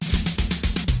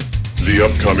The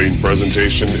upcoming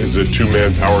presentation is a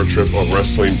two-man power trip of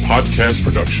wrestling podcast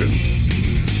production.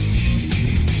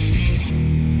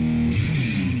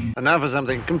 And now for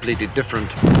something completely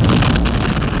different.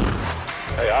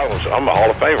 Hey, I'm a Hall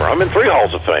of Famer. I'm in 3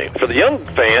 Halls of Fame. For the young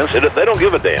fans, they don't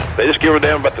give a damn. They just give a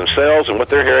damn about themselves and what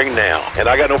they're hearing now. And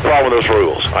I got no problem with those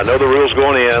rules. I know the rules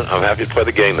going in. I'm happy to play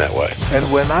the game that way.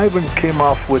 And when Ivan came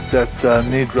off with that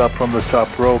knee drop from the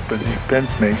top rope and he pinned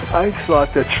me, I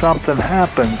thought that something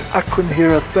happened. I couldn't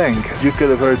hear a thing. You could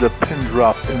have heard the pin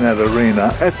drop in that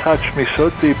arena. It touched me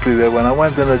so deeply that when I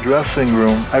went in the dressing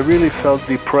room, I really felt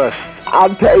depressed.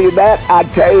 I'll tell you that. I'll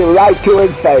tell you right to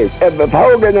his face. If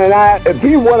Hogan and if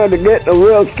he wanted to get in a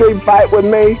real street fight with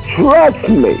me, trust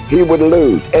me, he would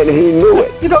lose. And he knew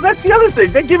it. You know, that's the other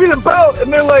thing. They give you the belt,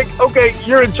 and they're like, okay,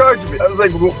 you're in charge of it. I was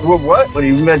like, what? When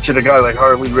you mention a guy like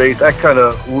Harley Race, that kind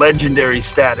of legendary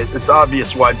status, it's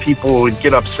obvious why people would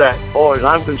get upset. As far as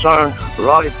I'm concerned,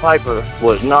 Roddy Piper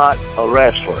was not a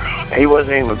wrestler. He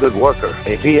wasn't even a good worker.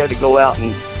 If he had to go out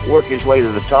and work his way to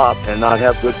the top and not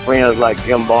have good friends like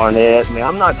Jim Barnett. I mean,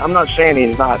 I'm not saying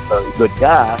he's not a good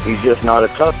guy. He's just not a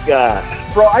tough guy.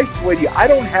 Bro, I swear to you, I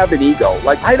don't have an ego.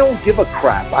 Like, I don't give a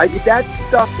crap. That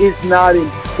stuff is not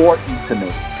important to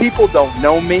me. People don't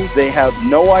know me. They have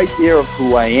no idea of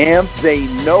who I am. They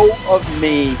know of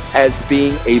me as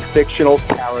being a fictional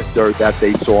character that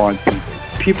they saw on TV.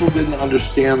 People didn't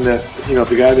understand that,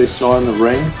 the guy they saw in the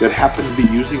ring that happened to be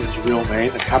using his real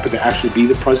name and happened to actually be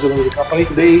the president of the company,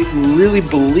 they really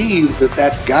believed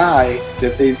that guy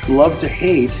that they loved to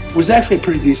hate was actually a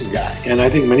pretty decent guy. And I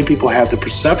think many people had the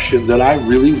perception that I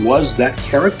really was that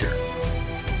character.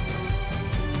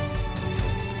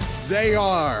 They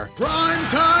are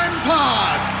Primetime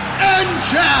Pod and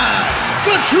Chad,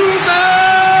 the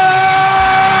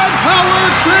two-man power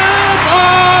trip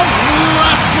of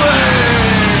wrestling.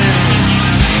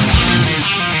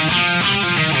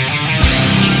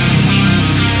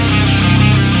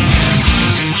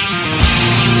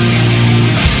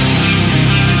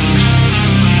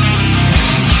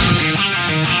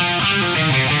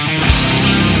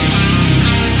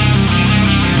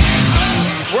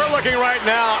 Right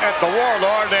now at the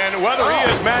Warlord, and whether he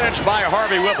is managed by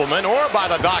Harvey Whippleman or by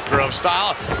the Doctor of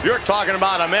Style, you're talking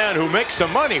about a man who makes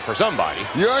some money for somebody.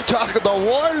 You're talking the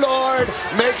Warlord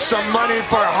makes some money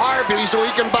for Harvey so he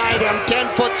can buy them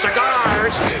 10-foot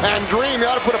cigars and dream. You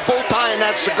ought to put a bow tie in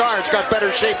that cigar. It's got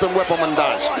better shape than Whippleman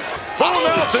does. Full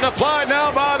Nelson applied now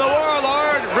by the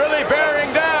Warlord, really bearing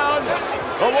down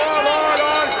the Warlord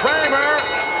on Kramer.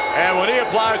 And when he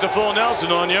applies a full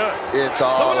Nelson on you, it's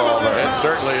all over. It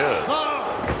certainly is.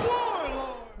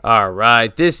 All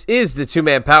right, this is the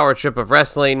two-man power trip of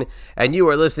wrestling, and you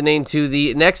are listening to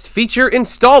the next feature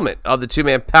installment of the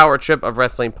two-man power trip of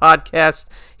wrestling podcast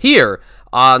here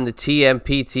on the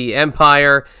TMPT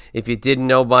Empire. If you didn't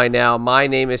know by now, my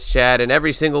name is Chad, and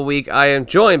every single week I am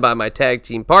joined by my tag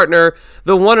team partner,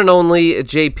 the one and only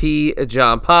JP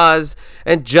John Paz,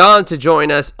 and John to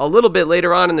join us a little bit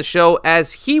later on in the show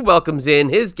as he welcomes in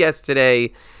his guest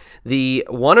today, the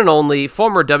one and only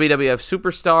former WWF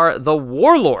superstar, the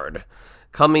Warlord,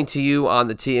 coming to you on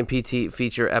the TMPT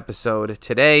feature episode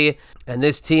today. And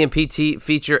this TMPT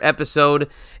feature episode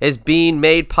is being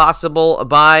made possible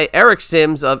by Eric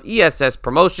Sims of ESS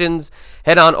Promotions.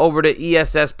 Head on over to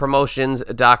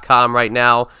ESSpromotions.com right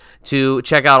now to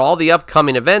check out all the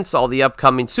upcoming events, all the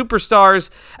upcoming superstars,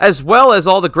 as well as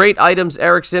all the great items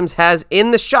Eric Sims has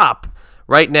in the shop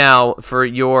right now for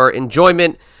your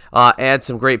enjoyment. Add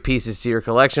some great pieces to your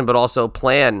collection, but also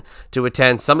plan to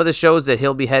attend some of the shows that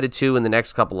he'll be headed to in the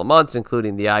next couple of months,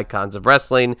 including the Icons of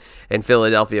Wrestling in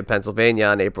Philadelphia, Pennsylvania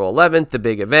on April 11th, the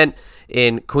big event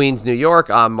in Queens, New York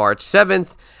on March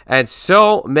 7th, and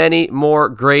so many more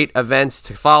great events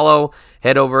to follow.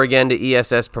 Head over again to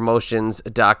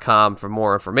ESSpromotions.com for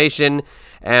more information.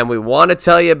 And we want to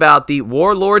tell you about the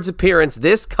Warlord's appearance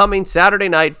this coming Saturday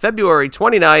night, February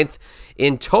 29th,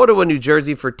 in Totowa, New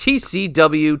Jersey for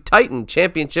TCW Titan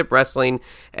Championship Wrestling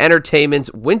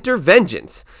Entertainment's Winter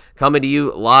Vengeance. Coming to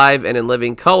you live and in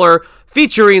living color,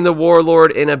 featuring the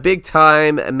Warlord in a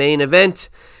big-time main event.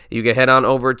 You can head on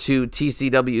over to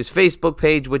TCW's Facebook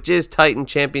page, which is Titan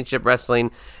Championship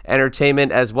Wrestling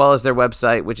Entertainment, as well as their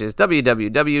website, which is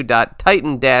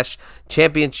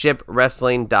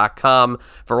www.titan-championshipwrestling.com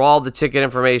for all the ticket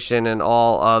information and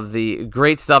all of the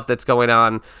great stuff that's going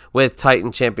on with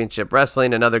Titan Championship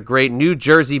Wrestling, another great New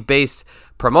Jersey-based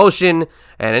promotion,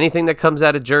 and anything that comes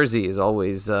out of Jersey is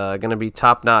always going to be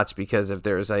top-notch, because if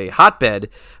there's a hotbed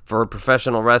for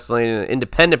professional wrestling and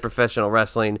independent professional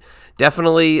wrestling,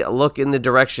 definitely look in the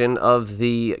direction of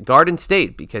the Garden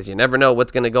State, because you never know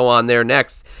what's going to go on there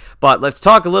next. But let's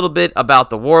talk a little bit about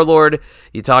the Warlord.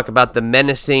 You talk about the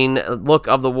menacing look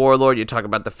of the Warlord. You talk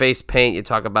about the face paint. You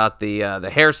talk about the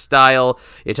hairstyle.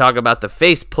 You talk about the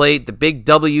faceplate, the big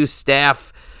W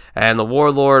staff. And the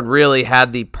Warlord really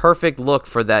had the perfect look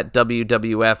for that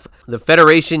WWF, the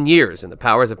Federation years, and the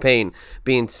Powers of Pain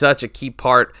being such a key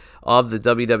part of the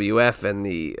WWF and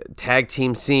the tag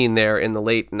team scene there in the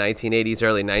late 1980s,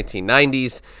 early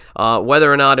 1990s. Whether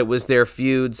or not it was their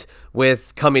feuds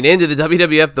with coming into the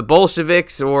WWF, the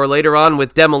Bolsheviks, or later on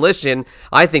with Demolition,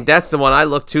 I think that's the one I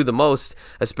look to the most,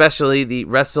 especially the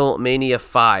WrestleMania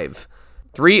 5.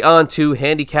 3-on-2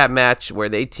 handicap match where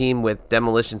they team with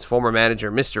Demolition's former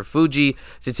manager, Mr. Fuji,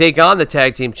 to take on the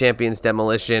tag team champions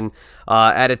Demolition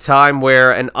at a time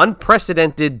where an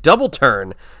unprecedented double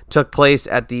turn took place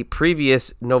at the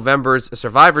previous November's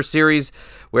Survivor Series,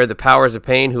 where the Powers of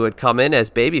Pain, who had come in as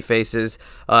babyfaces,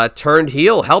 turned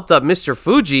heel, helped up Mr.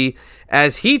 Fuji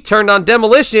as he turned on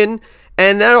Demolition,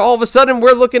 and now all of a sudden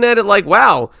we're looking at it like,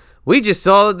 wow, we just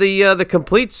saw the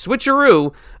complete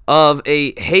switcheroo of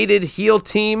a hated heel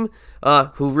team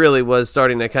who really was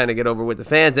starting to kind of get over with the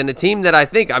fans, and a team that I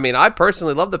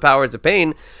personally love the Powers of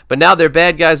Pain, but now they're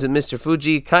bad guys with Mr.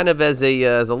 Fuji, kind of as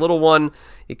a little one.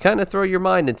 You kind of throw your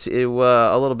mind into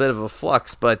a little bit of a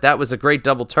flux, but that was a great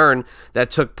double turn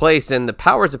that took place, and the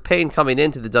Powers of Pain coming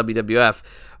into the WWF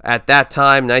at that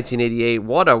time, 1988,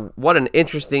 what an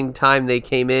interesting time they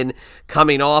came in,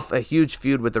 coming off a huge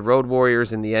feud with the Road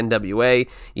Warriors in the NWA.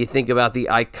 You think about the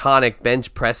iconic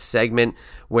bench press segment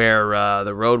where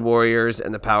the Road Warriors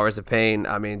and the Powers of Pain,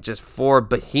 just four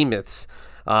behemoths,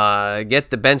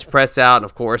 get the bench press out. And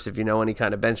of course, if you know any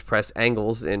kind of bench press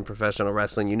angles in professional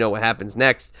wrestling, you know what happens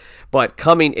next. But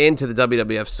coming into the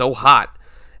WWF so hot,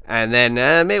 and then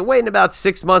waiting about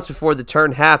 6 months before the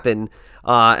turn happened,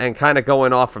 and kind of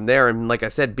going off from there, and like I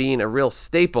said, being a real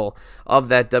staple of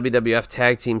that WWF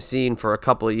tag team scene for a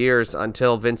couple of years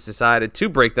until Vince decided to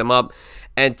break them up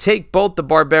and take both the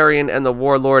Barbarian and the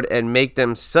Warlord and make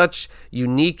them such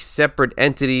unique separate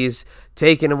entities,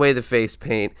 taking away the face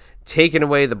paint, taking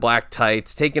away the black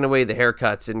tights, taking away the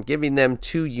haircuts, and giving them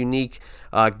two unique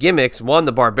gimmicks. One,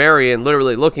 the Barbarian,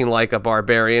 literally looking like a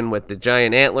barbarian with the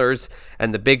giant antlers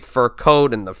and the big fur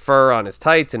coat and the fur on his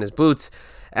tights and his boots.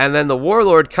 And then the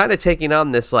Warlord kind of taking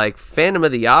on this like Phantom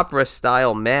of the Opera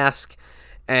style mask.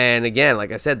 And again,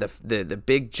 like I said, the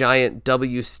big giant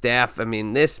W staff.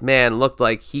 This man looked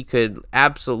like he could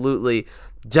absolutely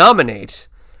dominate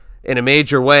in a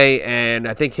major way. And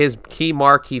I think his key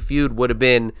marquee feud would have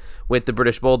been with the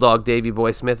British Bulldog, Davey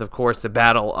Boy Smith, of course, the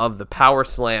battle of the Power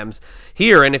Slams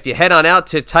here. And if you head on out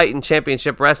to Titan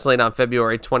Championship Wrestling on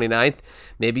February 29th,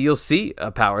 maybe you'll see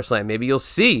a Power Slam. Maybe you'll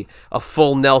see a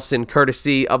full Nelson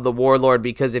courtesy of the Warlord,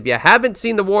 because if you haven't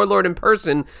seen the Warlord in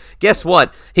person, guess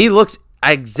what? He looks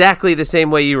exactly the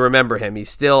same way you remember him. He's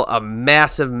still a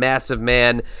massive, massive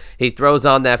man. He throws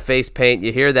on that face paint.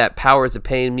 You hear that Powers of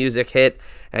Pain music hit,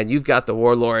 and you've got the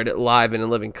Warlord live and in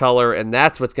living color, and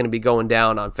that's what's going to be going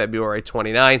down on February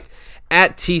 29th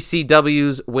at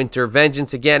TCW's Winter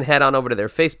Vengeance. Again, head on over to their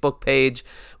Facebook page,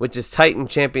 which is Titan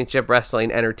Championship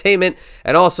Wrestling Entertainment,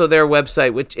 and also their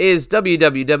website, which is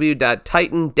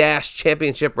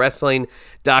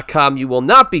www.titan-championshipwrestling.com. You will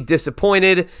not be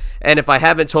disappointed, and if I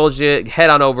haven't told you, head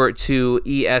on over to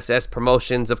ESS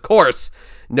Promotions. Of course,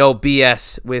 no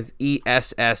BS with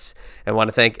ESS. I want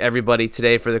to thank everybody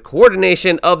today for the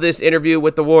coordination of this interview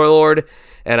with the Warlord.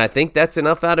 And I think that's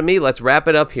enough out of me. Let's wrap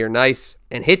it up here nice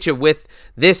and hit you with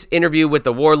this interview with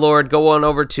the Warlord. Go on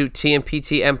over to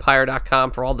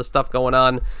tmptempire.com for all the stuff going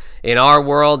on in our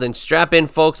world. And strap in,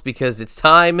 folks, because it's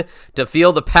time to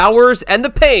feel the powers and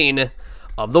the pain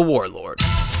of the Warlord.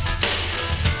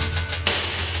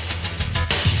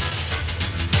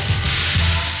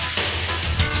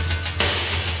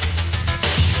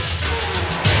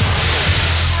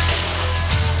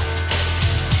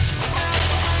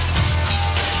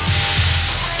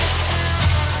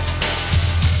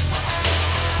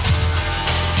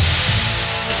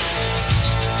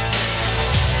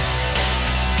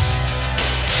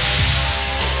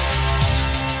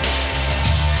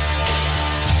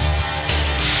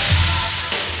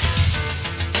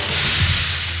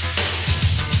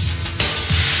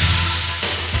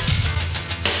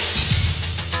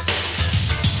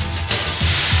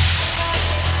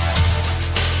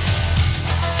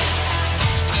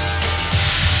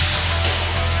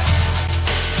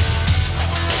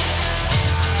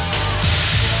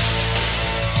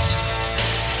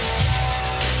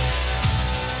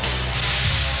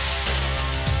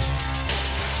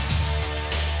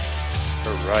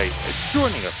 right.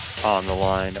 Joining us on the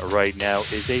line right now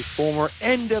is a former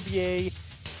NWA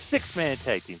six-man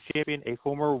tag team champion, a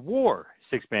former War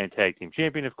six-man tag team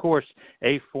champion, of course,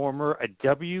 a former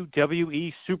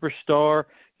WWE superstar.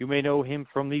 You may know him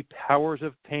from the Powers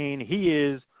of Pain. He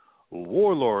is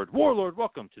Warlord. Warlord,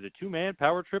 welcome to the two-man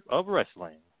power trip of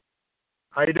wrestling.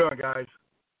 How you doing, guys?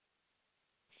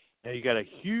 Now, you got a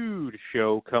huge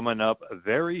show coming up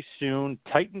very soon.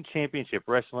 Titan Championship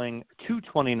Wrestling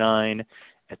 229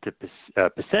 at the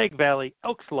Passaic Valley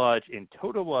Elks Lodge in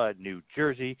Totowa, New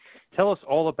Jersey. Tell us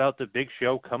all about the big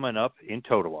show coming up in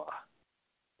Totowa.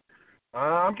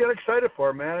 I'm getting excited for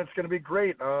it, man. It's going to be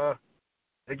great.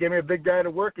 They gave me a big guy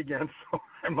to work again, so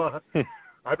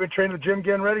I've been training the gym,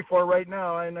 getting ready for it right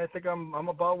now, and I think I'm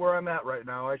about where I'm at right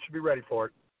now. I should be ready for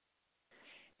it.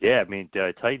 Yeah, I mean,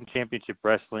 Titan Championship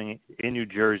Wrestling in New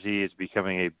Jersey is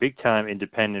becoming a big-time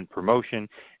independent promotion.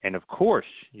 And, of course,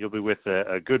 you'll be with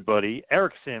a good buddy,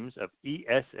 Eric Sims of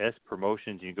ESS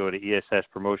Promotions. You can go to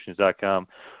ESSpromotions.com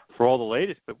for all the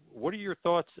latest. But what are your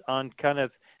thoughts on kind of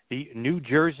the New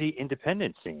Jersey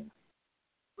independent scene?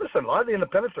 Listen, a lot of the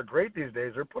independents are great these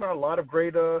days. They're putting on a lot of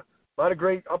great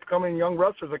upcoming young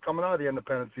wrestlers that are coming out of the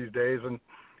independents these days. And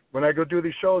when I go do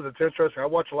these shows, it's interesting. I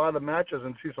watch a lot of the matches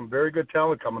and see some very good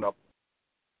talent coming up.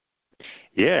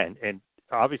 Yeah, and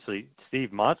obviously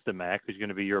Steve Monster Mac, who's going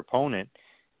to be your opponent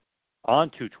on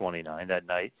 229 that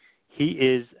night, he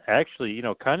is actually,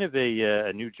 kind of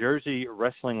a New Jersey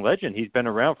wrestling legend. He's been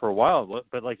around for a while,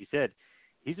 but like you said,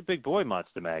 he's a big boy,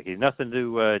 Monster Mac. He's nothing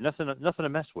to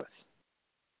mess with.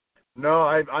 No,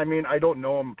 I mean I don't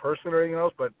know him personally or anything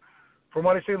else, but from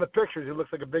what I see in the pictures, he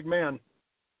looks like a big man.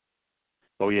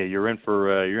 Oh yeah, you're in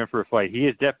for a fight. He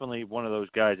is definitely one of those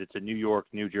guys. It's a New York,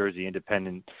 New Jersey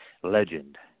independent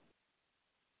legend.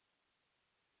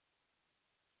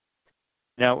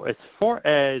 Now, as far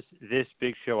as this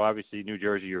big show, obviously New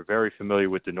Jersey, you're very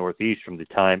familiar with the Northeast from the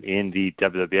time in the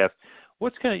WWF.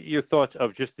 What's kind of your thoughts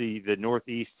of just the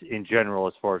Northeast in general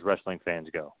as far as wrestling fans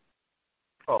go?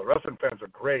 Oh, wrestling fans are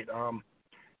great.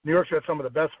 New York's got some of the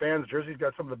best fans. Jersey's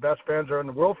got some of the best fans there in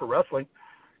the world for wrestling.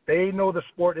 They know the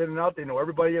sport in and out. They know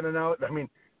everybody in and out. I mean,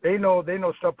 they know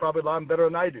stuff probably a lot better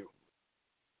than I do.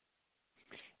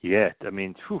 Yeah, I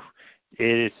mean, it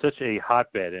is such a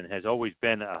hotbed and has always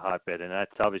been a hotbed, and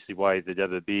that's obviously why the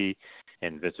WWE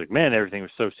and Vince McMahon, everything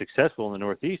was so successful in the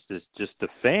Northeast. Is just the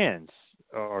fans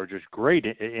are just great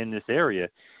in this area.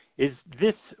 Is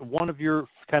this one of your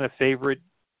kind of favorite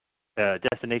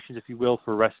destinations, if you will,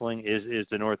 for wrestling? Is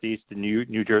the Northeast, the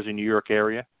New Jersey, New York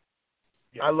area?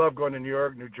 I love going to New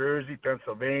York, New Jersey,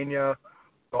 Pennsylvania,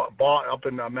 up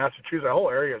in Massachusetts. The whole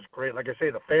area is great. Like I say,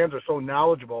 the fans are so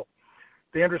knowledgeable.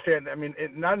 They understand. I mean,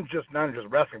 not in just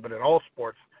wrestling, but in all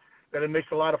sports, that it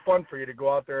makes a lot of fun for you to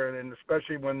go out there, and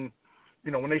especially when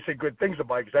they say good things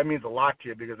about you, because that means a lot to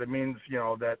you, because it means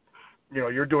that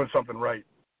you're doing something right.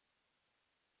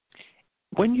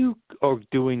 When you are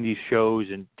doing these shows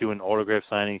and doing autograph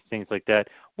signings, things like that,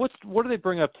 what do they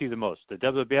bring up to you the most? The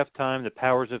WWF time, the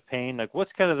Powers of Pain? Like,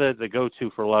 what's kind of the go-to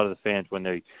for a lot of the fans when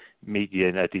they meet you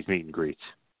at these meet and greets?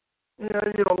 Yeah,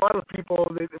 a lot of people,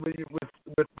 with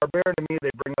Barbarian and me, they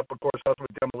bring up, of course, us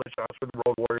with Demolition, us with the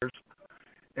Road Warriors.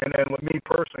 And then with me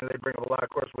personally, they bring up a lot, of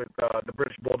course, with the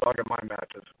British Bulldog in my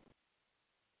matches.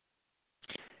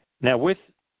 Now, with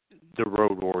the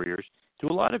Road Warriors, do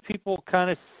a lot of people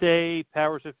kind of say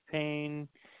Powers of Pain?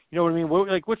 You know what I mean?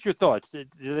 What's your thoughts? Do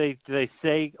they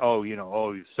say,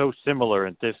 you're so similar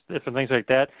and different things like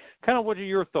that? Kind of, what are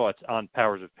your thoughts on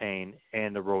Powers of Pain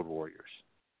and the Road Warriors?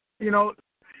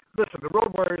 Listen, the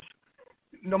Road Warriors,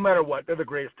 no matter what, they're the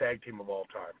greatest tag team of all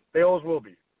time. They always will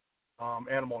be.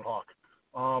 Animal and Hawk.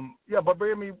 But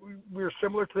we were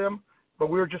similar to them, but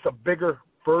we were just a bigger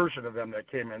version of them that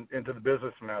came into the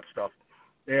business and that stuff.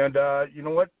 And you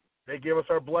know what? They gave us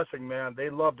our blessing, man. They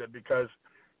loved it because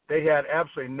they had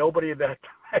absolutely nobody at that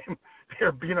time. They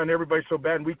were beating on everybody so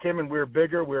bad. And we came in, we were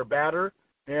bigger, we were badder,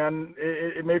 and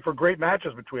it made for great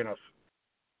matches between us.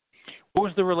 What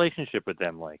was the relationship with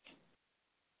them like?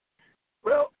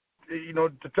 Well,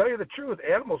 to tell you the truth,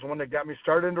 Animal's the one that got me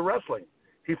started into wrestling.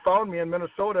 He found me in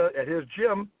Minnesota at his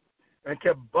gym and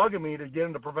kept bugging me to get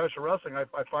into professional wrestling. I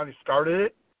finally started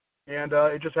it, and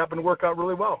it just happened to work out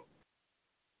really well.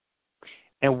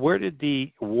 And where did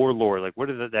the Warlord, where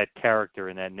did that character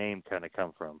and that name kind of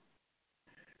come from?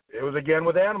 It was again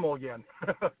with Animal again.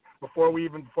 Before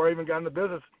I even got into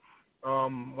business,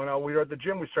 when we were at the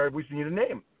gym, we need a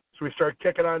name. So we started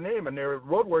kicking on a name, and their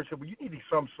Road Warriors said, well, you need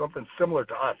something similar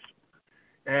to us.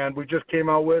 And we just came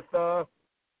out with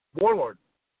Warlord.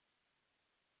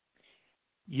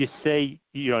 You say,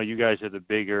 you guys are the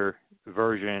bigger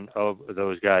version of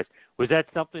those guys. Was that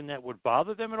something that would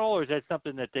bother them at all, or is that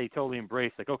something that they totally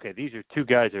embraced? Like, okay, these are two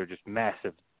guys that are just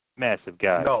massive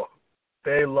guys. No,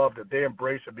 they loved it. They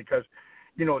embraced it because,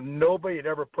 nobody had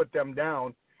ever put them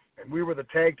down, and we were the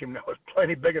tag team that was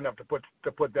plenty big enough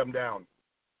to put them down.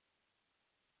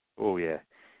 Oh, yeah.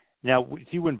 Now, with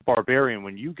you and Barbarian,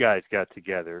 when you guys got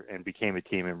together and became a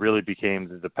team and really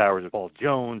became the powers of Paul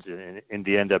Jones and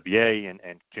the NWA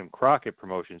and Jim Crockett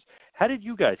Promotions, how did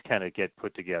you guys kind of get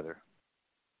put together?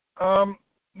 When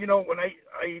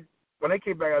I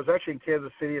came back, I was actually in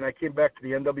Kansas City, and I came back to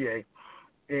the NWA,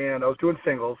 and I was doing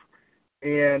singles,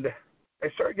 and I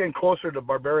started getting closer to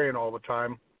Barbarian all the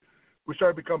time. We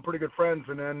started to become pretty good friends,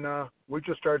 and then we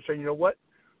just started saying, you know what,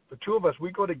 the two of us,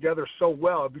 we go together so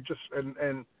well. We just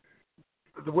and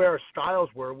the way our styles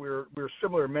were, we were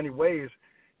similar in many ways.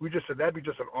 We just said that'd be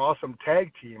just an awesome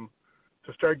tag team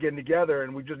to start getting together,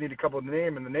 and we just need a couple of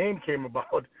names. And the name came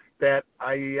about that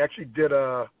I actually did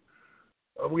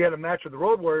we had a match with the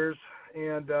Road Warriors,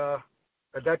 and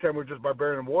at that time we were just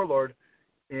Barbarian and Warlord,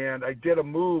 and I did a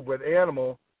move with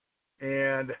Animal,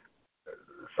 and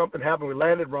something happened. We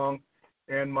landed wrong,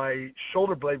 and my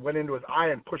shoulder blade went into his eye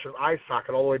and pushed his eye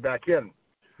socket all the way back in.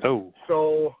 Oh.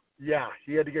 So, yeah,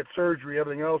 he had to get surgery,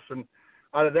 everything else, and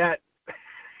out of that,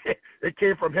 it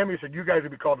came from him. He said, you guys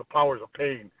would be called the Powers of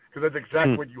Pain, because that's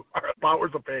exactly what you are,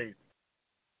 Powers of Pain.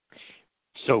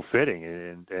 So fitting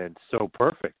and so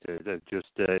perfect. Just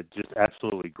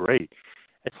absolutely great.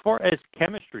 As far as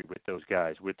chemistry with those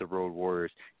guys, with the Road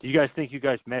Warriors, do you guys think you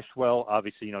guys meshed well?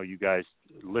 Obviously, you guys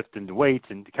lifting the weights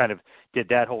and kind of did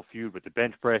that whole feud with the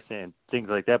bench press and things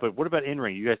like that. But what about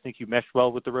in-ring? You guys think you meshed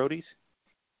well with the Roadies?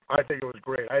 I think it was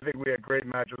great. I think we had great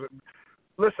matches.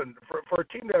 Listen, for a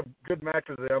team to have good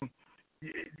matches with them,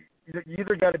 you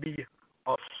either got to be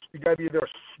either a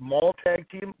small tag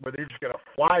team where they're just going to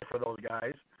fly for those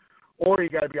guys, or you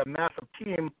got to be a massive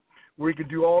team where you can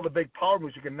do all the big power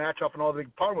moves. You can match up in all the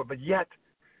big power moves, but yet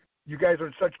you guys are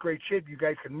in such great shape. You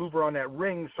guys can move around that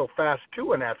ring so fast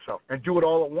too, and that stuff, and do it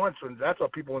all at once. And that's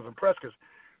what people was impressed, because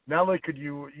not only could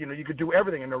you could do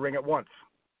everything in the ring at once.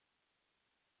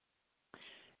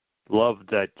 Love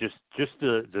that. Just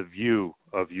the view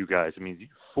of you guys. I mean,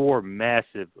 four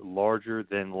massive, larger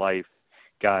than life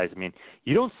guys. I mean,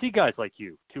 you don't see guys like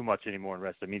you too much anymore in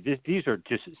wrestling. I mean, these are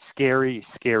just scary,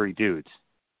 scary dudes.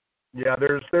 Yeah,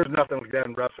 there's nothing like that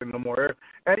in wrestling no more.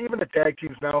 And even the tag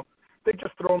teams now, they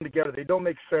just throw them together. They don't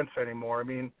make sense anymore. I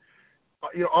mean,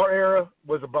 our era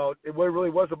was really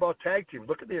was about tag teams.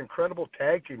 Look at the incredible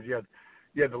tag teams. You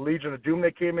had the Legion of Doom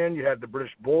that came in. You had the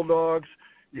British Bulldogs.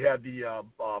 You had the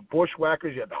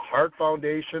Bushwhackers. You had the Hart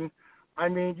Foundation. I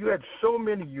mean, you had so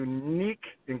many unique,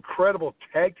 incredible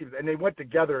tag teams, and they went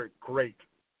together great.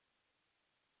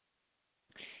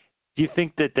 Do you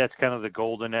think that that's kind of the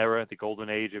golden era, the golden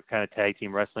age of kind of tag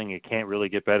team wrestling? It can't really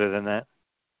get better than that?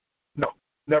 No,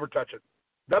 never touch it.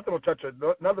 Nothing will touch it.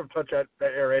 Nothing will touch that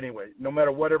era anyway. No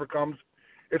matter whatever comes,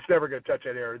 it's never going to touch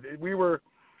that era.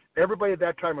 Everybody at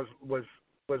that time was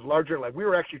larger than life. We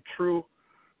were actually true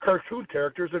cartoon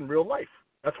characters in real life.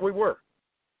 That's what we were.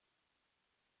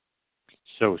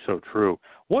 So true.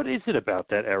 What is it about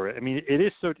that era? I mean,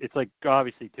 it's like,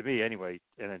 obviously to me anyway,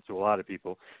 and then to a lot of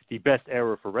people, the best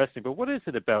era for wrestling. But what is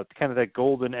it about kind of that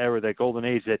golden era, that golden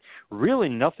age, that really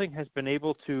nothing has been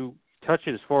able to touch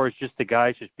it, as far as just the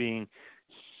guys just being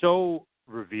so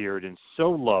revered and so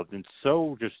loved and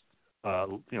so just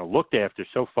looked after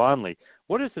so fondly?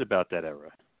 What is it about that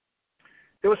era?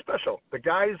 It was special. The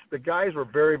guys were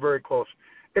very, very close.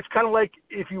 It's kind of like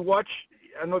if you watch,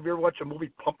 I don't know if you ever watched the movie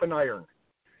Pumpin' Iron.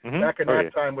 Back in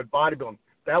that time with bodybuilding.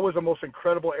 That was the most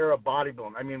incredible era of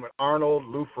bodybuilding. I mean, with Arnold,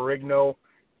 Lou Ferrigno,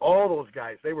 all those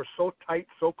guys. They were so tight,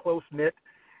 so close-knit.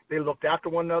 They looked after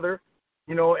one another,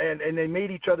 and they made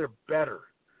each other better.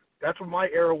 That's what my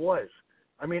era was.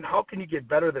 I mean, how can you get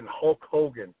better than Hulk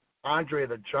Hogan, Andre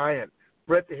the Giant,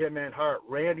 Bret the Hitman Hart,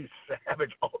 Randy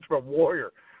Savage, Ultimate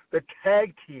Warrior, the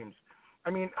tag teams? I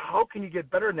mean, how can you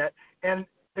get better than that? And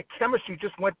the chemistry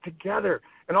just went together.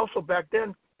 And also back then,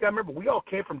 you got to remember, we all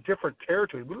came from different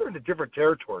territories. We learned the different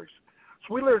territories.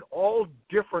 So we learned all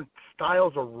different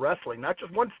styles of wrestling, not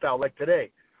just one style like today.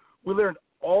 We learned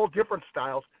all different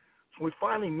styles. So we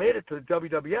finally made it to the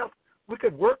WWF. We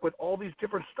could work with all these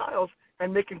different styles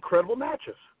and make incredible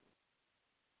matches.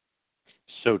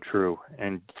 So true,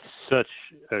 and such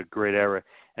a great era.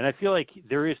 And I feel like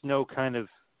there is no kind of,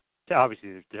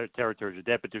 obviously their territories are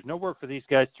dead, but there's no work for these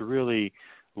guys to really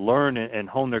learn and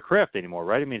hone their craft anymore,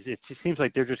 right? I mean, it just seems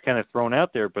like they're just kind of thrown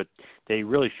out there, but they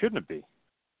really shouldn't be.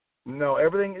 No,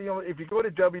 everything, if you go to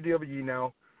WWE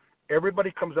now,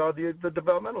 everybody comes out of the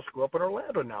developmental school up in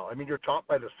Orlando now. I mean, you're taught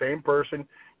by the same person.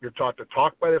 You're taught to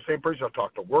talk by the same person. You're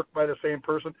taught to work by the same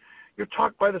person. You're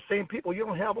taught by the same people. You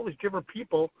don't have all these different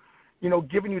people,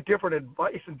 giving you different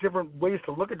advice and different ways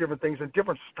to look at different things and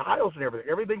different styles and everything.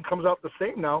 Everything comes out the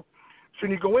same now. So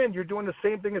when you go in, you're doing the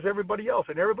same thing as everybody else,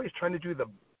 and everybody's trying to do the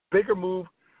bigger move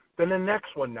than the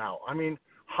next one now. I mean,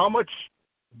 how much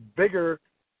bigger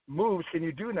moves can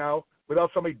you do now without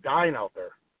somebody dying out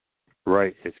there?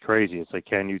 Right. It's crazy. It's like,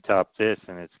 can you top this?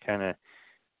 And it's kind of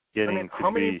getting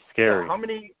to be scary. How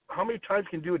many times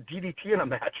can you do a DDT in a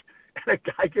match and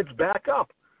a guy gets back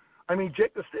up? I mean,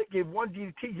 Jake the Snake gave one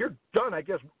DDT. You're done. I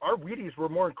guess our Wheaties were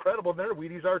more incredible than their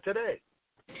Wheaties are today.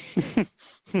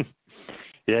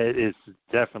 Yeah, it is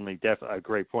definitely a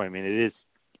great point. I mean, it is.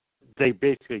 They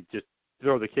basically just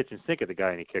throw the kitchen sink at the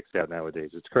guy and he kicks out nowadays.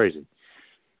 It's crazy.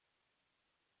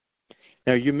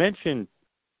 Now, you mentioned,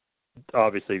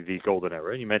 obviously, the Golden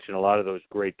Era. You mentioned a lot of those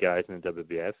great guys in the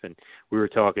WWF, and we were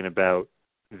talking about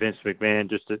Vince McMahon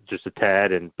just a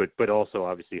tad, but also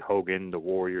obviously Hogan, the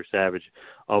Warrior, Savage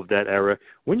of that era.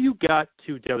 When you got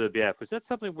to WWF, was that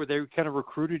something where they kind of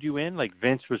recruited you in? Like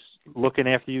Vince was looking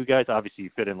after you guys? Obviously,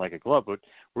 you fit in like a glove, but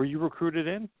were you recruited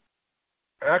in?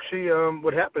 Actually,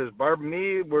 what happened is Barb and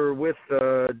me were with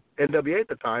NWA at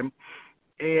the time,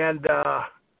 and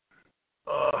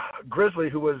Grizzly,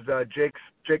 who was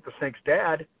Jake the Snake's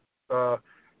dad,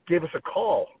 gave us a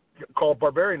call. Called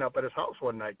Barbarian up at his house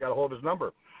one night, got a hold of his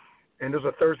number, and it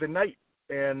was a Thursday night,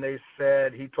 and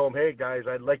he told him, hey guys,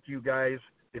 I'd like you guys,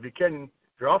 if you can, if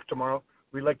you're off tomorrow,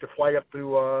 we'd like to fly up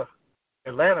to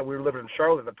Atlanta. We were living in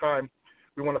Charlotte at the time.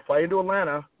 We want to fly into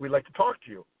Atlanta. We'd like to talk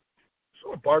to you.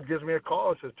 So Barb gives me a call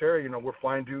and says, Terry, we're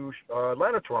flying to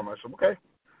Atlanta tomorrow. I said, okay.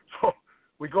 So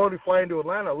we go and we fly into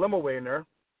Atlanta, limo way in there.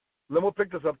 Limo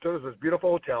picked us up to this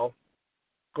beautiful hotel,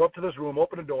 go up to this room,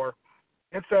 open the door.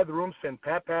 Inside the room, send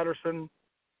Pat Patterson,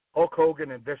 Hulk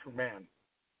Hogan, and Vince McMahon,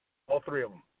 all three of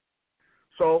them.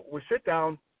 So we sit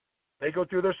down. They go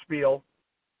through their spiel,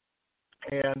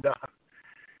 and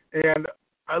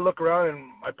I look around, and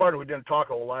my partner, we didn't talk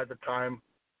a whole lot at the time,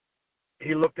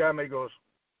 he looked at me and goes,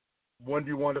 when do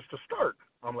you want us to start?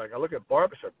 I'm like, I look at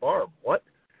Barb. I said, Barb, what?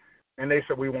 And they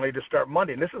said, we want you to start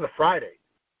Monday. And this is a Friday.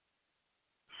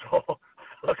 So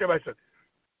I look at him, I said,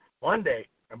 Monday.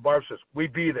 And Barb says, we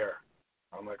be there.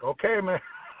 I'm like, okay, man.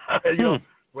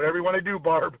 Whatever you want to do,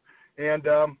 Barb. And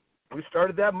we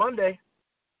started that Monday.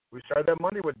 We started that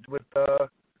Monday with the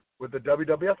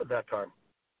WWF at that time.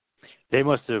 They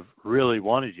must have really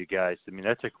wanted you guys. I mean,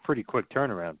 that's a pretty quick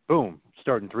turnaround. Boom,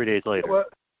 starting 3 days later. Well,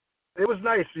 it was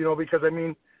nice, because, I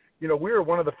mean, we were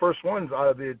one of the first ones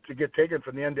to get taken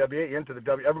from the NWA into the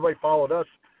W. Everybody followed us,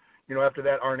 after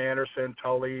that, Arn Anderson,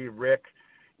 Tully, Rick,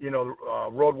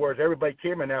 Road Warriors, everybody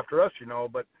came in after us,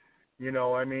 but,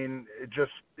 I mean,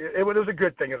 it was a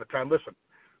good thing at the time. Listen,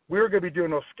 we were going to be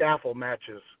doing those scaffold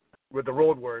matches with the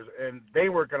Road Warriors, and they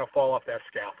weren't going to fall off that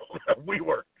scaffold. We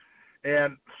were.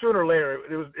 And sooner or later,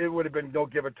 it would have been no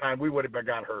given time, we would have been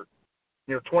got hurt.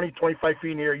 20, 25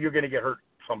 feet in the air, you're going to get hurt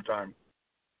sometime.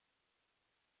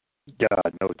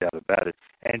 God, no doubt about it.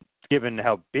 And given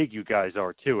how big you guys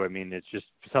are, too, I mean, it's just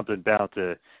something bound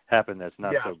to happen that's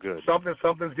not so good.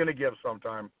 Something's going to give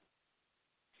sometime.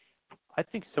 I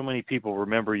think so many people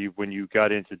remember you when you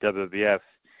got into WWF.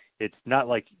 It's not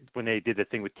like when they did the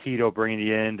thing with Tito bringing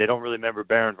you in. They don't really remember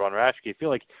Baron Von Raschke. I feel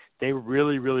like they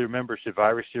really, really remember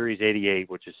Survivor Series 88,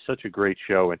 which is such a great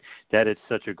show, and that is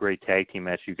such a great tag team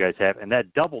match you guys have. And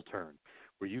that double turn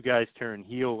where you guys turn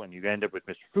heel and you end up with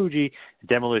Mr. Fuji,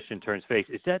 Demolition turns face.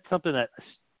 Is that something that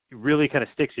really kind of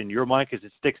sticks in your mind? Because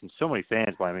it sticks in so many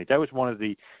fans' mind. I mean, that was one of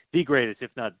the greatest,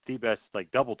 if not the best,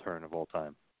 double turn of all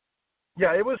time.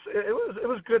 Yeah, it was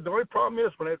good. The only problem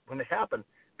is when it happened,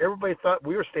 everybody thought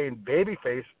we were staying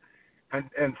babyface,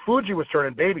 and Fuji was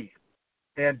turning baby,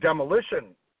 and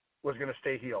Demolition was going to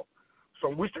stay heel. So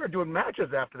when we started doing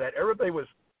matches after that, everybody was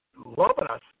loving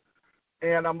us,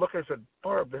 and I'm looking and said,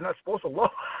 Barb, they're not supposed to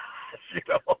love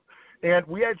us, And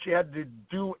we actually had to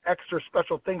do extra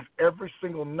special things every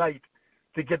single night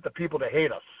to get the people to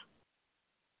hate us,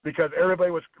 because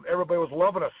everybody was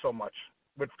loving us so much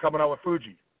with coming out with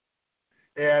Fuji.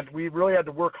 And we really had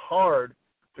to work hard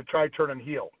to try turning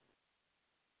heel.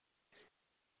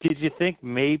 Did you think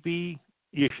maybe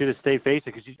you should have stayed face?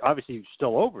 Because obviously you're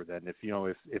still over then.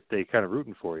 If they kind of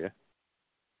rooting for you.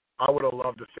 I would have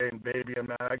loved to stay in baby,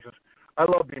 and I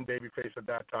love being baby face at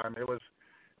that time. It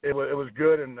was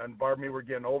good, and Barb and me were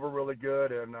getting over really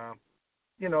good, and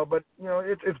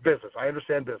it's business. I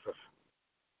understand business.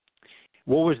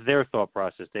 What was their thought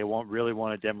process? They really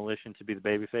wanted Demolition to be the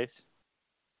babyface?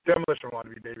 Demolition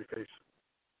wanted to be babyface.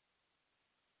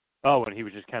 Oh, and he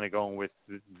was just kind of going with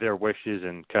their wishes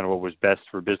and kind of what was best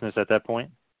for business at that point?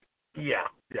 Yeah.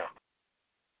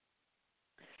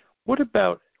 What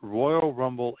about Royal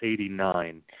Rumble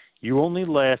 89? You only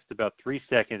last about 3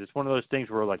 seconds. It's one of those things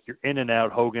where, like, you're in and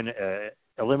out. Hogan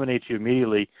eliminates you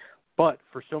immediately. But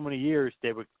for so many years,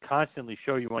 they would constantly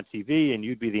show you on TV, and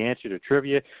you'd be the answer to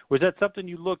trivia. Was that something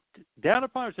you looked down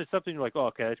upon, or was that something you're like, oh,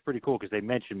 okay, that's pretty cool because they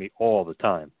mention me all the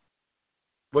time?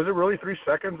 Was it really 3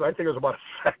 seconds? I think it was about a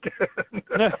second.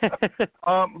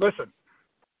 Listen,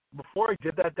 before I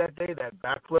did that day, that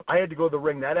backflip, I had to go to the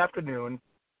ring that afternoon.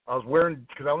 I was wearing,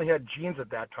 because I only had jeans at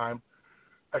that time,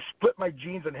 I split my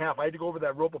jeans in half. I had to go over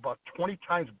that rope about 20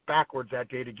 times backwards that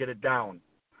day to get it down.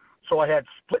 So I had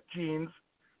split jeans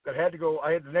that had to go.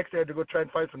 The next day I had to go try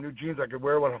and find some new jeans I could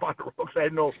wear when I'm on the ropes. I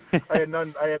had no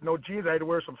jeans. I had to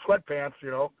wear some sweatpants,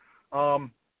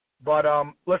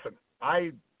 Listen,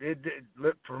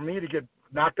 for me to get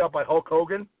knocked out by Hulk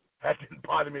Hogan, that didn't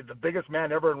bother me. The biggest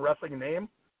man ever in wrestling name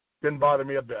didn't bother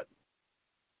me a bit.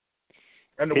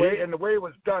 And the way it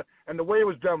was done,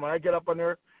 when I get up on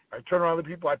there, I turn around to the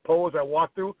people, I pose, I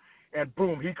walk through, and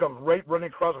boom, he comes right running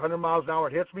across 100 miles an hour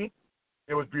and hits me.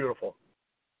 It was beautiful.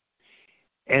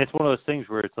 And it's one of those things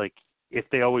where it's like, if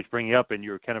they always bring you up and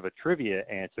you're kind of a trivia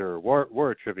answer, or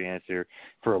were a trivia answer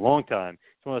for a long time,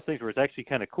 it's one of those things where it's actually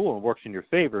kind of cool and works in your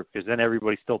favor because then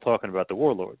everybody's still talking about the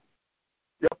Warlord.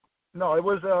 Yep. No, it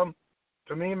was,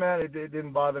 to me, man, it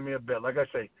didn't bother me a bit. Like I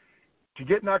say, to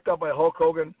get knocked out by Hulk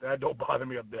Hogan, that don't bother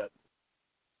me a bit.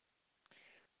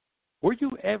 Were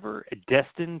you ever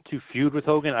destined to feud with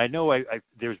Hogan? I know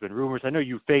there's been rumors. I know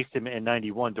you faced him in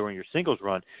 '91 during your singles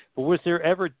run, but was there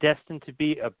ever destined to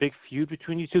be a big feud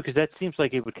between you two? Because that seems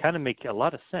like it would kind of make a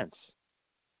lot of sense.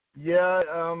 Yeah,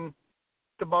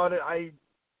 about it,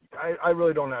 I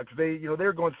really don't know because they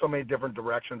were going so many different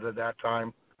directions at that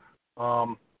time.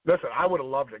 Listen, I would have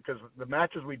loved it because the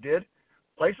matches we did,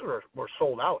 places were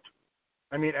sold out.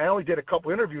 I mean, I only did a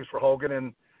couple interviews for Hogan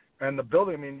and the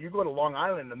building. I mean, you go to Long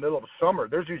Island in the middle of summer,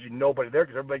 there's usually nobody there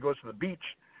because everybody goes to the beach.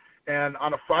 And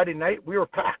on a Friday night, we were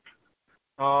packed.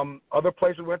 Other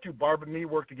places we went to, Barb and me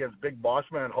worked against Big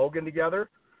Bossman and Hogan together.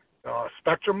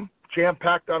 Spectrum,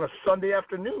 jam-packed on a Sunday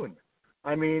afternoon.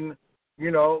 I mean,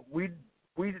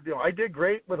 I did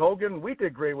great with Hogan. We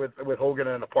did great with Hogan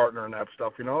and a partner and that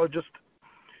stuff.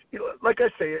 Like I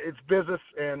say, it's business,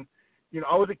 and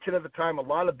I was a kid at the time. A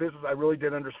lot of business I really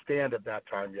didn't understand at that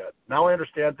time yet. Now I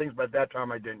understand things, but at that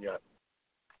time I didn't yet.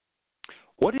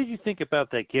 What did you think about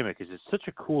that gimmick? Because it's such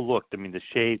a cool look. I mean, the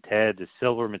shaved head, the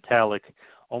silver metallic,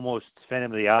 almost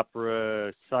Phantom of the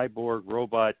Opera, cyborg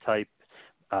robot type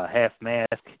half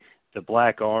mask, the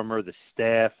black armor, the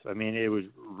staff. I mean, it was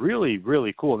really,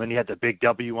 really cool. And then you had the big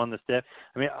W on the staff.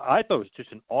 I mean, I thought it was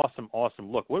just an awesome,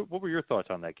 awesome look. What were your thoughts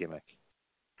on that gimmick?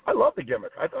 I love the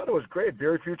gimmick. I thought it was great.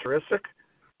 Very futuristic,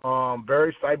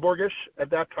 very cyborgish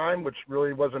at that time, which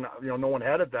really wasn't, no one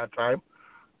had at that time.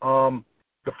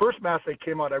 The first mask that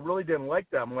came out, I really didn't like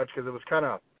that much because it was kind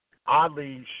of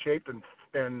oddly shaped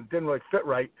and didn't really fit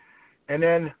right. And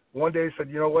then one day he said,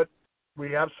 you know what,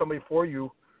 we have somebody for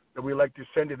you that we'd like to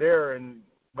send you there,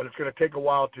 but it's going to take a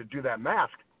while to do that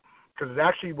mask because it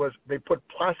actually was, they put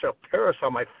plaster of Paris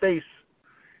on my face,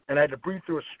 and I had to breathe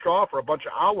through a straw for a bunch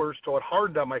of hours till it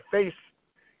hardened on my face,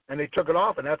 and they took it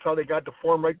off, and that's how they got to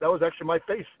form right. That was actually my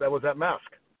face. That was that mask.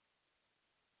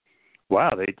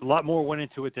 Wow, a lot more went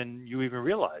into it than you even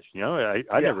realized.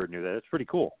 I never knew that. It's pretty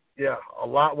cool. Yeah, a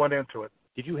lot went into it.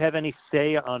 Did you have any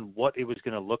say on what it was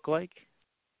going to look like?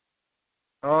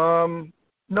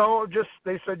 No, just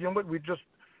they said, what,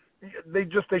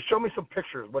 they showed me some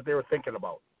pictures, what they were thinking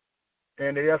about.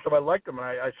 And they asked if I liked them, and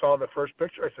I saw the first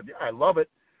picture. I said, yeah, I love it.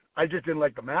 I just didn't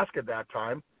like the mask at that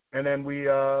time. And then we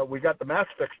got the mask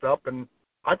fixed up, and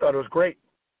I thought it was great.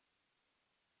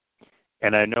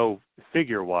 And I know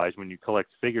figure-wise, when you collect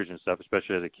figures and stuff,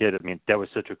 especially as a kid, I mean, that was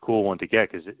such a cool one to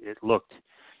get because it looked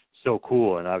so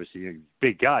cool. And obviously, you're a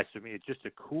big guy, so I mean, it's just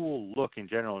a cool look in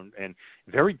general and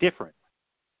very different.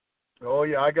 Oh,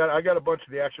 yeah, I got a bunch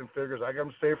of the action figures. I got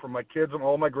them saved for my kids and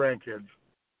all my grandkids.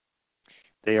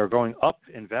 They are going up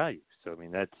in value. So, I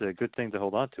mean, that's a good thing to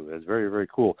hold on to. It's very, very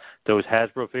cool. Those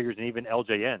Hasbro figures and even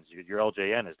LJNs. Your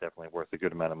LJN is definitely worth a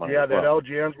good amount of money. Yeah, as well. that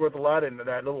LJN's worth a lot. And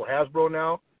that little Hasbro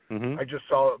now, I just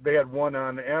saw they had one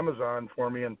on Amazon for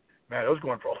me, and, man, it was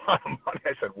going for a lot of money.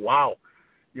 I said, wow.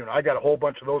 I got a whole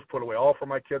bunch of those put away, all for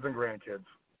my kids and grandkids.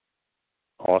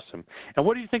 Awesome. And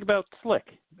what do you think about Slick,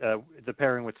 the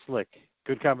pairing with Slick?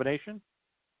 Good combination?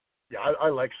 Yeah, I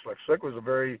like Slick. Slick was a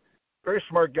very, very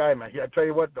smart guy, man. I tell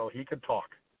you what, though, he could talk.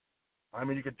 I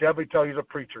mean, you could definitely tell he's a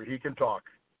preacher. He can talk.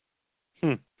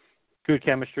 Good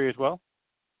chemistry as well?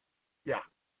 Yeah.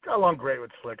 got along great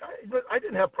with Slick. I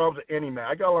didn't have problems with any man.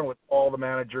 I got along with all the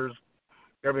managers,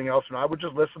 everything else. I would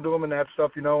just listen to them and that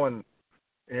stuff, and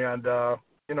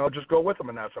just go with them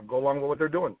and that stuff. Go along with what they're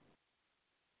doing.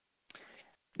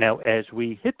 Now, as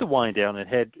we hit the wind down and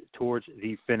head towards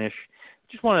the finish,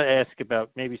 just want to ask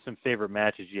about maybe some favorite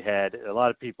matches you had. A lot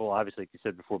of people, obviously, like you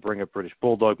said before, bring up British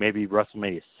Bulldog, maybe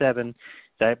WrestleMania 7,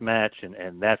 that match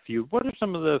and that feud. What are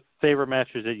some of the favorite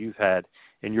matches that you've had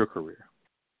in your career?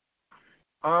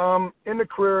 In the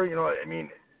career,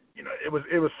 it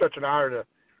was such an honor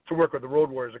to work with the Road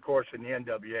Warriors, of course, in the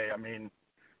NWA.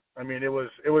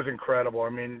 It was incredible.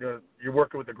 You're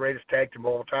working with the greatest tag team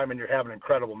of all time, and you're having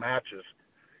incredible matches.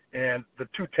 And the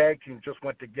two tag teams just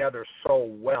went together so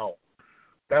well.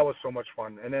 That was so much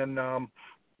fun. And then,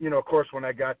 of course, when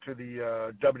I got to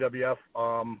the WWF,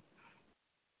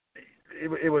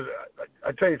 it was,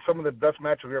 I tell you, some of the best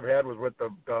matches we ever had was with the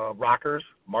Rockers,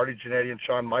 Marty Jannetty and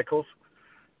Shawn Michaels,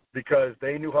 because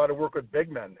they knew how to work with big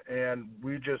men. And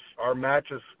our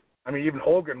matches, even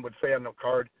Hogan would say on the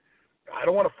card, I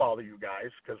don't want to follow you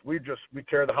guys, because we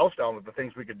tear the house down with the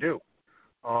things we could do.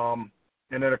 And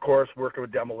then, of course, working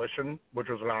with Demolition, which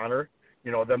was an honor,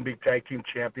 them being tag team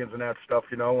champions and that stuff,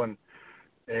 and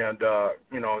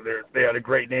they had a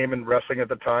great name in wrestling at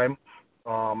the time.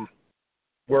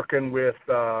 Working with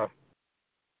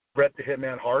Bret the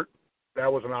Hitman Hart, that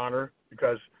was an honor,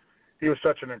 because he was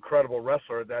such an incredible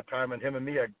wrestler at that time, and him and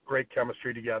me had great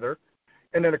chemistry together.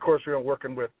 And then, of course,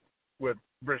 working with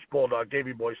British Bulldog,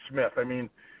 Davey Boy Smith.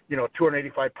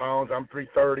 285 pounds, I'm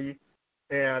 330.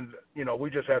 And, we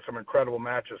just had some incredible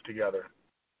matches together.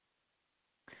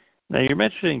 Now, you're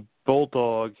mentioning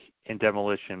Bulldog and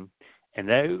Demolition, and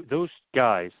those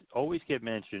guys always get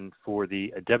mentioned for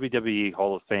the WWE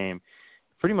Hall of Fame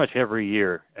pretty much every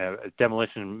year.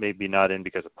 Demolition maybe not in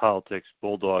because of politics.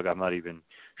 Bulldog, I'm not even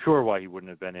sure why he wouldn't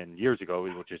have been in years ago,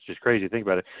 which is just crazy to think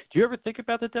about it. Do you ever think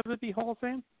about the WWE Hall of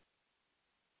Fame?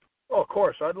 Oh, of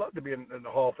course. I'd love to be in the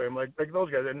Hall of Fame like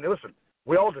those guys. And listen,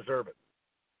 we all deserve it.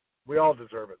 We all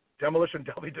deserve it. Demolition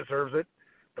definitely deserves it.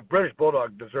 The British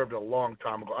Bulldog deserved it a long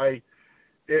time ago.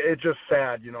 It's just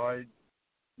sad,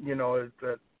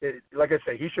 like I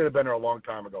say, he should have been there a long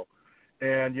time ago.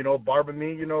 And, Barb and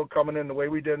me, coming in the way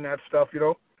we did and that stuff,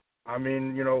 we're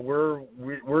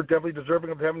definitely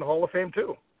deserving of having the Hall of Fame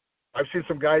too. I've seen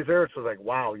some guys there, it's like,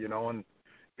 wow,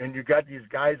 and you got these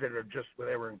guys that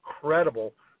they were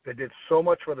incredible. They did so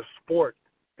much for the sport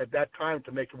at that time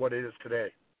to make it what it is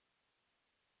today.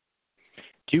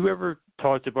 Do you ever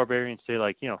talk to Barbarians, say,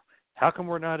 how come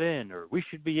we're not in, or we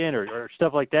should be in, or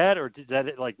stuff like that, or is that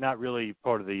not really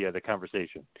part of the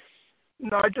conversation?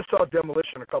 No, I just saw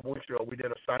Demolition a couple weeks ago. We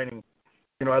did a signing.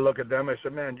 I look at them. I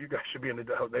said, "Man, you guys should be in the."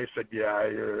 They said, "Yeah,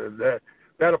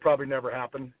 that'll probably never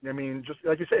happen." Just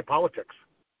like you say, politics.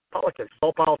 It's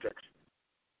all politics.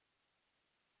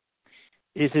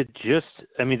 Is it just?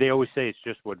 They always say it's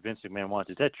just what Vince McMahon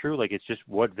wants. Is that true? It's just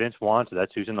what Vince wants.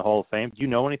 That's who's in the Hall of Fame. Do you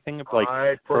know anything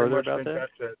further about that?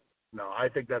 That's it. No, I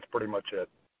think that's pretty much it.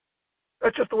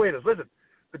 That's just the way it is. Listen,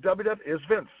 the WWF is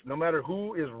Vince. No matter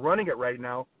who is running it right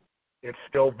now, it's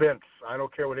still Vince. I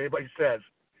don't care what anybody says.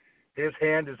 His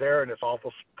hand is there, and it's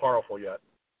awful powerful yet.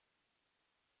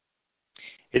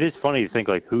 It is funny to think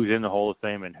who's in the Hall of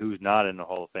Fame and who's not in the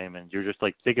Hall of Fame, and you're just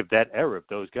think of that era of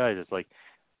those guys. It's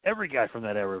every guy from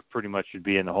that era pretty much should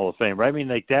be in the Hall of Fame, right?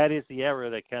 That is the era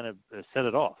that kind of set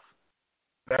it off.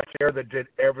 That's the era that did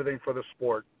everything for the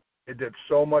sport. It did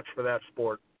so much for that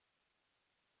sport.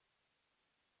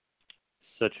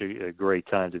 Such a great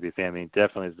time to be a fan.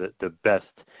 Definitely the best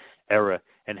era.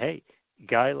 And hey, a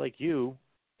guy like you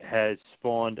has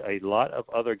spawned a lot of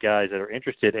other guys that are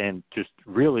interested, and just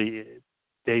really,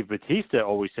 Dave Batista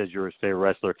always says you're his favorite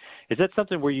wrestler. Is that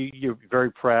something where you're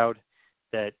very proud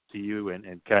that to you and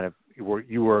kind of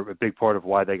you were a big part of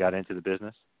why they got into the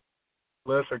business?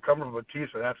 Listen, coming from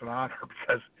Batista, that's an honor,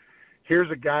 because here's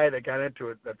a guy that got into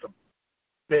it that's a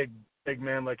big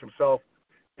man like himself,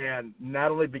 and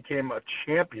not only became a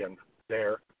champion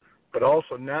there, but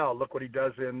also now look what he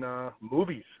does in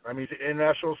movies. He's an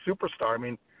international superstar.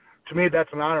 To me,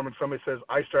 that's an honor when somebody says,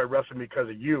 I started wrestling because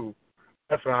of you.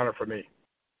 That's an honor for me.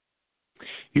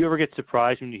 You ever get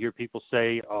surprised when you hear people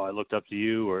say, oh, I looked up to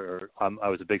you, or I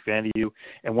was a big fan of you,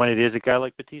 and when it is a guy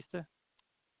like Batista?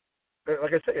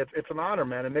 Like I say, it's an honor,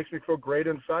 man. It makes me feel great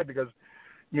inside, because,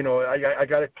 I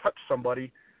got to touch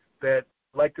somebody that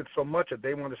liked it so much that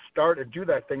they want to start and do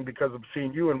that thing because of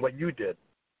seeing you and what you did.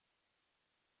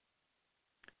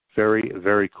 Very,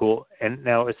 very cool. And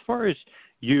now, as far as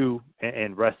you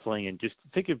and wrestling, and just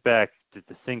thinking back to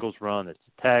the singles run, the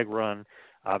tag run,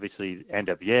 obviously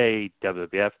NWA,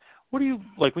 WWF, what do you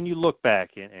like when you look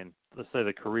back and let's say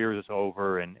the career is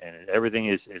over and everything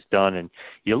is done, and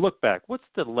you look back, what's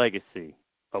the legacy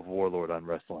of Warlord on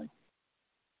wrestling?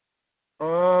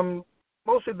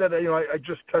 Mostly that, I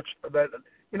just touched that,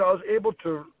 I was able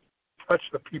to touch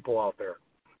the people out there,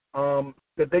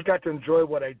 that they got to enjoy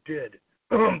what I did.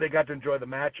 They got to enjoy the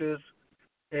matches.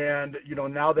 And,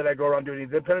 now that I go around doing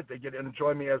independent, they get to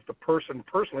enjoy me as the person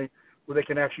personally, where they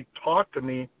can actually talk to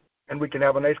me and we can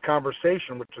have a nice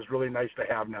conversation, which is really nice to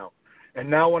have now. And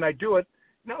now when I do it,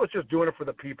 now it's just doing it for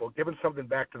the people, giving something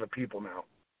back to the people now.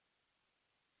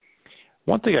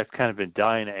 One thing I've kind of been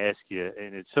dying to ask you,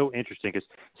 and it's so interesting, because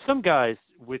some guys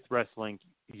with wrestling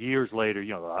years later,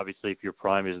 obviously if your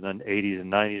prime is in the 80s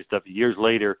and 90s and stuff, years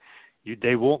later,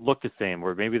 they won't look the same,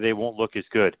 or maybe they won't look as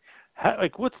good.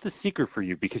 What's the secret for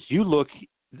you? Because you look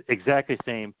exactly the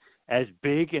same, as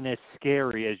big and as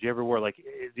scary as you ever were. Like,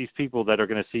 these people that are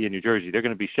going to see you in New Jersey, they're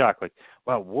going to be shocked. Like,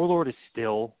 wow, Warlord is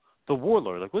still the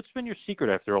Warlord. Like, what's been your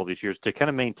secret after all these years to kind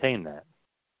of maintain that?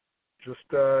 Just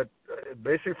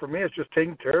basically for me, it's just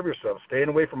taking care of yourself, staying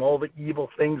away from all the evil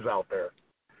things out there.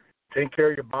 Taking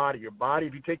care of your body. Your body,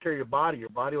 if you take care of your body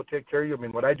will take care of you. I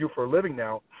mean, what I do for a living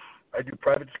now, I do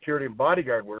private security and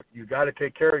bodyguard work. You got to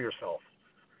take care of yourself.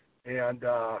 And,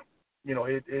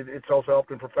 it's also helped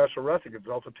in professional wrestling. It's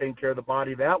also taking care of the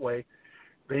body that way.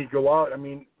 Then you go out. I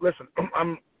mean, listen,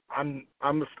 I'm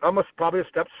probably a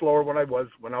step slower when I was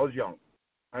young.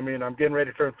 I mean, I'm getting ready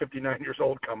to turn 59 years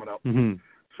old coming up. Mm-hmm.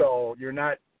 So you're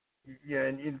not,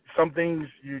 and some things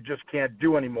you just can't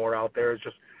do anymore out there.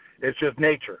 It's just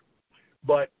nature.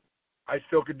 But I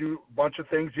still could do a bunch of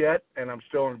things yet, and I'm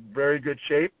still in very good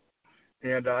shape,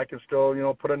 and I can still,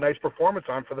 put a nice performance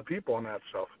on for the people and that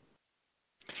stuff.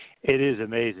 It is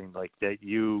amazing, like, that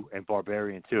you and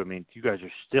Barbarian too. I mean, you guys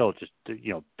are still just,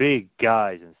 big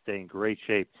guys and stay in great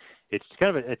shape. It's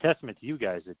kind of a testament to you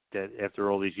guys that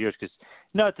after all these years, because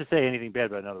not to say anything bad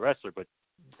about another wrestler, but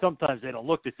sometimes they don't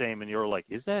look the same, and you're like,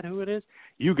 is that who it is?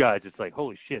 You guys, it's like,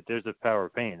 holy shit, there's the Power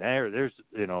of Pain. There's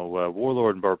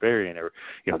Warlord and Barbarian, or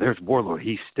there's Warlord.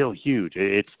 He's still huge.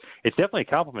 It's definitely a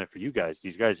compliment for you guys.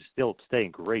 These guys still stay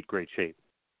in great shape.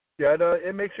 Yeah,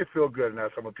 it makes you feel good.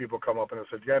 And some people come up and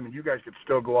say, yeah, I mean, you guys could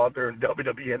still go out there in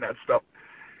WWE and that stuff.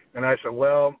 And I said,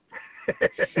 well,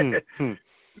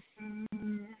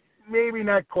 maybe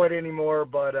not quite anymore,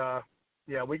 but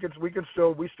yeah, we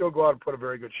still go out and put a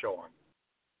very good show on.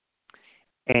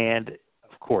 And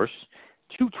of course,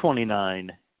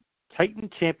 229 Titan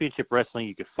Championship Wrestling.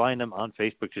 You can find them on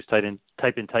Facebook. Just type in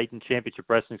Titan Championship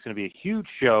Wrestling. It's going to be a huge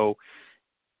show.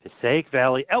 Passaic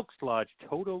Valley, Elks Lodge,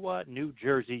 Totowa, New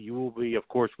Jersey. You will be, of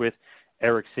course, with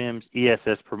Eric Sims,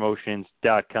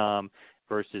 ESSPromotions.com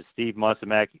versus Steve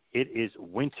Musamack. It is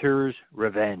Winter's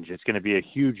Revenge. It's going to be a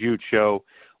huge show.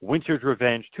 Winter's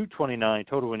Revenge, 229,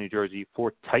 Totowa, New Jersey,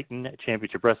 for Titan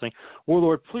Championship Wrestling.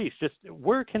 Warlord, please, just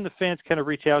where can the fans kind of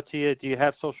reach out to you? Do you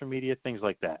have social media, things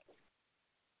like that?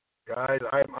 Guys,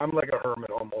 I'm like a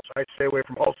hermit almost. I stay away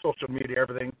from all social media,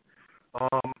 everything.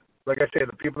 Like I say,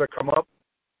 the people that come up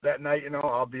that night,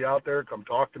 I'll be out there. Come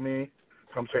talk to me.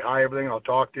 Come say hi, everything. I'll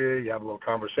talk to you. You have a little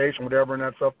conversation, whatever, and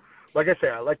that stuff. Like I say,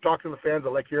 I like talking to the fans. I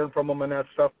like hearing from them and that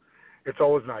stuff. It's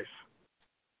always nice.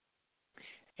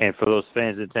 And for those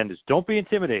fans and attendants, don't be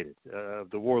intimidated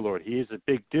of the Warlord. He is a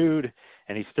big dude,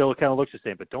 and he still kind of looks the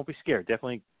same. But don't be scared.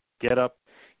 Definitely get up,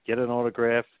 get an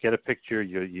autograph, get a picture.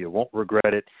 You won't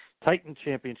regret it. Titan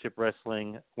Championship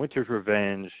Wrestling, Winter's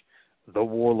Revenge, the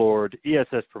Warlord,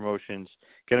 ESS Promotions.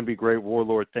 Going to be great.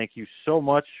 Warlord, thank you so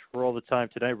much for all the time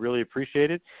tonight. Really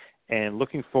appreciate it. And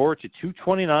looking forward to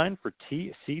 229 for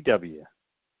TCW.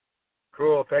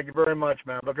 Cool. Thank you very much,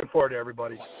 man. Looking forward to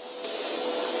everybody.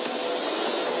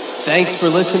 Thanks for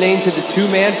listening to the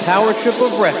two-man power trip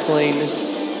of wrestling.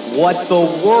 What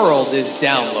the world is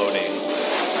downloading.